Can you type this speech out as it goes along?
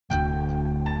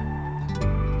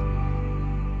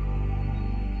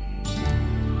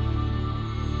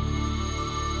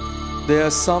There are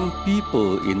some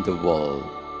people in the world,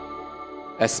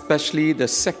 especially the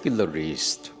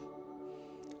secularists,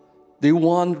 they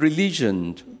want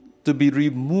religion to be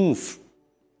removed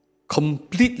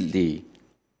completely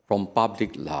from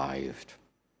public life.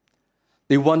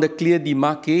 They want a clear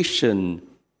demarcation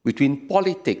between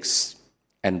politics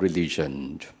and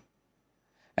religion.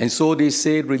 And so they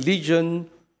say religion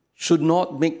should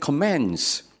not make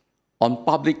comments on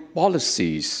public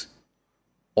policies,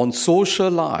 on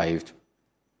social life,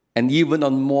 and even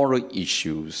on moral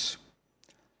issues.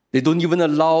 They don't even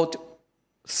allow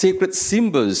sacred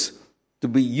symbols to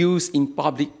be used in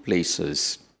public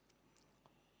places.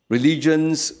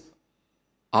 Religions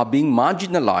are being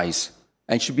marginalized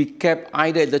and should be kept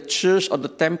either at the church or the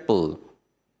temple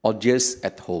or just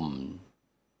at home.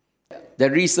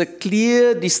 There is a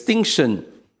clear distinction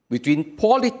between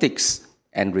politics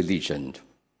and religion.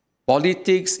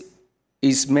 Politics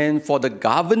is meant for the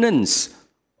governance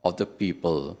of the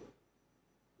people.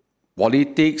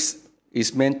 Politics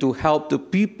is meant to help the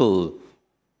people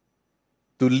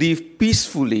to live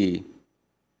peacefully,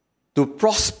 to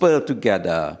prosper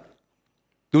together,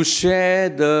 to share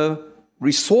the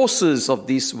resources of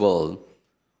this world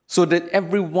so that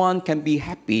everyone can be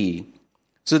happy,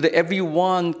 so that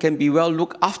everyone can be well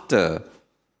looked after,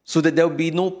 so that there will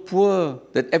be no poor,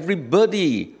 that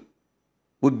everybody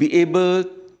would be able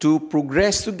to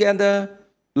progress together,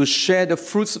 to share the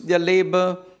fruits of their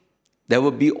labor. There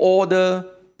will be order,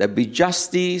 there will be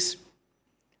justice.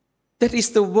 That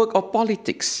is the work of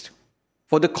politics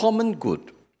for the common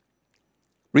good.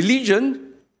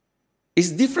 Religion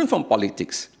is different from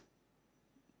politics.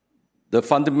 The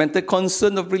fundamental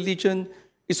concern of religion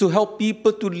is to help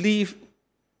people to live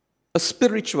a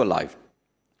spiritual life,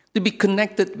 to be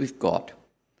connected with God,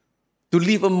 to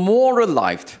live a moral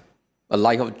life, a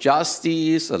life of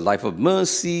justice, a life of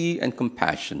mercy and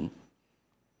compassion.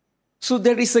 So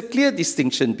there is a clear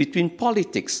distinction between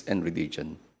politics and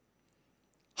religion.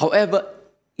 However,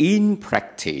 in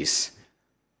practice,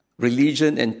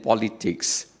 religion and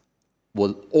politics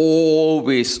will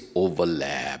always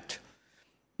overlap.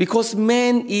 Because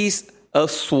man is a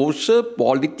social,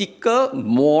 political,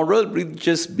 moral,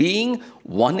 religious being,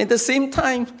 one at the same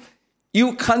time.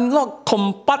 You cannot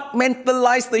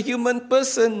compartmentalize the human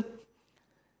person.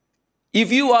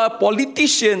 If you are a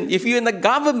politician, if you're in the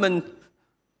government,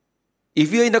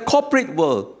 if you're in the corporate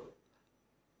world,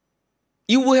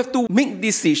 you will have to make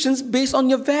decisions based on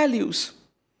your values.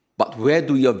 But where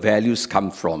do your values come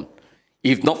from?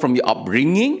 If not from your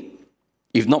upbringing,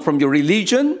 if not from your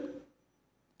religion,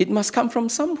 it must come from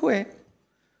somewhere.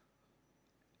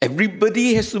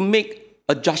 Everybody has to make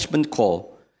a judgment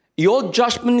call. Your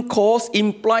judgment calls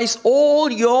implies all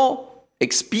your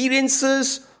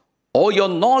experiences, all your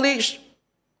knowledge,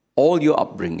 all your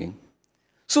upbringing.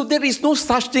 So there is no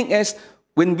such thing as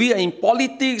when we are in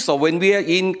politics or when we are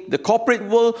in the corporate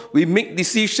world, we make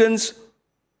decisions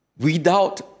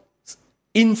without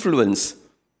influence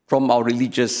from our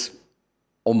religious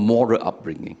or moral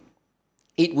upbringing.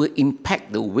 It will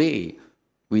impact the way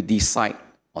we decide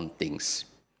on things.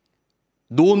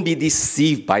 Don't be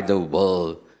deceived by the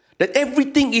world that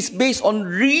everything is based on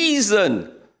reason.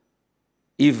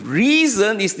 If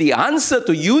reason is the answer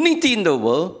to unity in the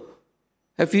world,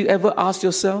 have you ever asked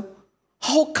yourself,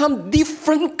 how come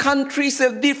different countries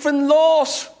have different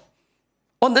laws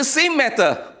on the same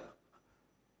matter?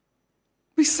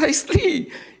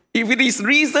 Precisely. If it is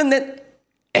reason that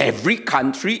every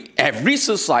country, every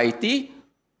society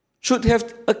should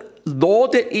have a law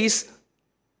that is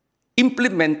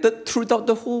implemented throughout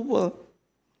the whole world.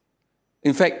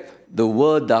 In fact, the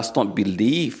world does not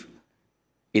believe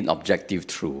in objective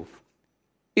truth.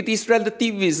 It is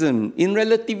relativism. In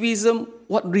relativism,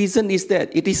 what reason is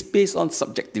that? It is based on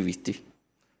subjectivity.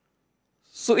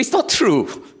 So it's not true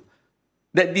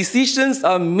that decisions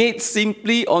are made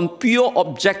simply on pure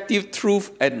objective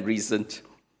truth and reason.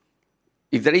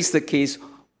 If that is the case,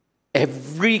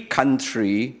 every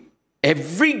country,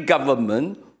 every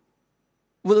government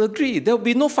will agree. There will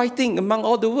be no fighting among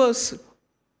all the worlds,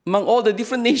 among all the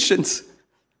different nations.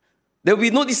 There will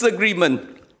be no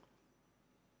disagreement.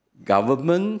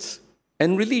 Governments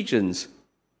and religions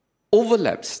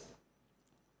overlaps.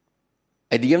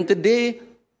 At the end of the day,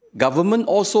 government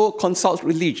also consults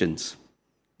religions.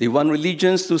 They want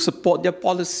religions to support their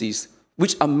policies,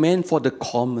 which are meant for the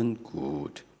common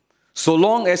good. So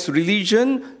long as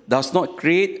religion does not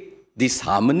create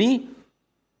disharmony,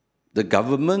 the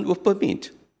government will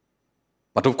permit.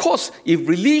 But of course, if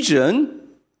religion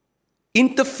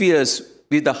interferes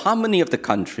with the harmony of the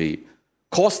country,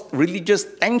 cause religious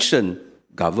tension,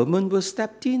 government will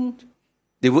step in.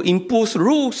 They will impose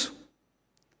rules.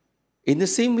 In the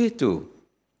same way too,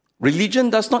 religion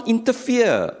does not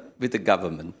interfere with the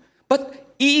government.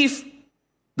 But if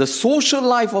the social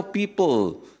life of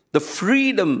people, the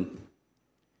freedom,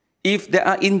 if there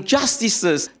are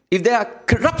injustices, if there are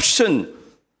corruption,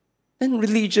 then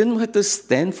religion will have to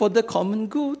stand for the common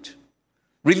good.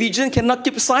 Religion cannot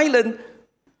keep silent.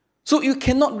 So you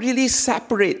cannot really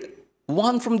separate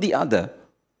one from the other,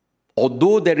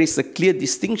 although there is a clear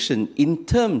distinction in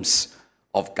terms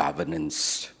of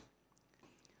governance.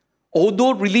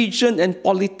 Although religion and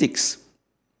politics,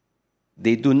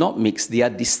 they do not mix, they are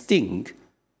distinct,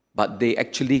 but they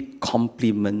actually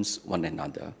complement one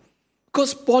another.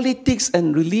 Because politics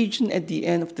and religion, at the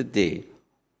end of the day,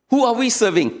 who are we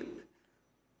serving?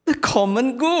 The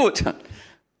common good.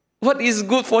 What is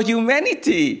good for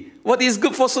humanity? What is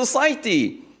good for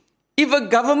society? If a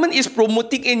government is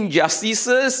promoting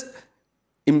injustices,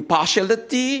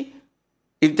 impartiality,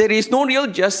 if there is no real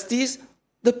justice,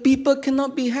 the people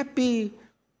cannot be happy.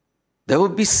 There will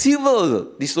be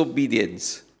civil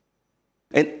disobedience.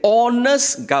 An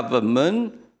honest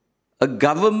government, a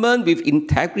government with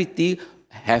integrity,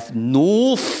 have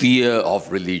no fear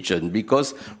of religion,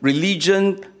 because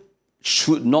religion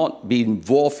should not be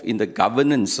involved in the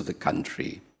governance of the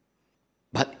country.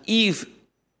 But if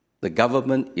the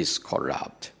government is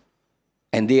corrupt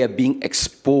and they are being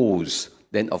exposed,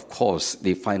 then of course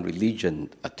they find religion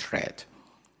a threat.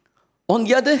 On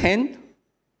the other hand,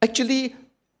 actually,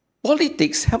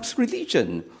 politics helps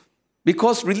religion,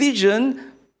 because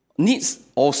religion needs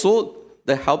also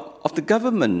the help of the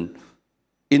government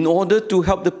in order to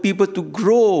help the people to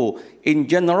grow in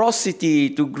generosity,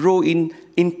 to grow in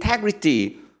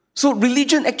integrity. So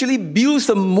religion actually builds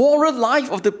the moral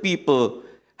life of the people,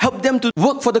 help them to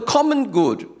work for the common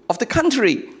good of the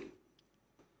country.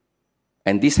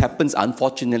 And this happens,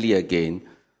 unfortunately, again.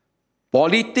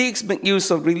 Politics make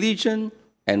use of religion,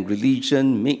 and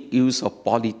religion make use of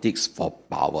politics for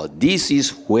power. This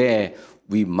is where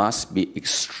we must be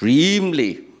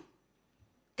extremely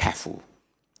careful.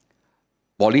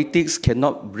 Politics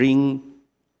cannot bring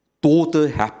total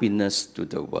happiness to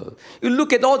the world. You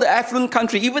look at all the affluent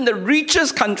countries, even the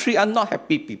richest country are not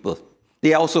happy people.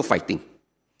 They are also fighting.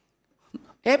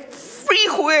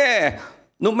 Everywhere,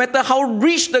 no matter how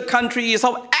rich the country is,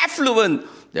 how affluent,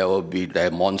 there will be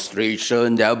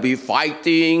demonstration, there will be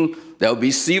fighting, there will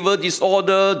be civil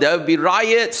disorder, there will be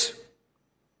riots,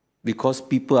 because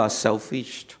people are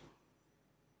selfish.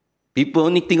 People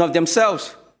only think of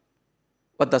themselves.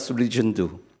 What does religion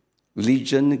do?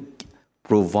 Religion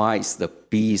provides the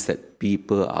peace that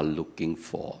people are looking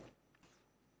for.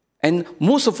 And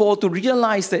most of all, to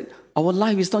realize that our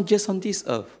life is not just on this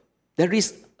earth. There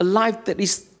is a life that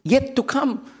is yet to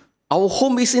come. Our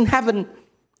home is in heaven.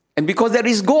 And because there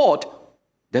is God,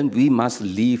 then we must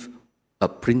live a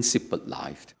principled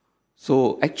life.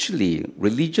 So actually,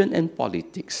 religion and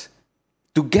politics,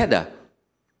 together,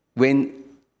 when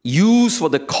used for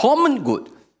the common good,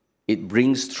 it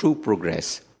brings true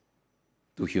progress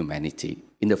to humanity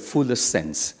in the fullest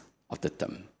sense of the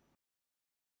term.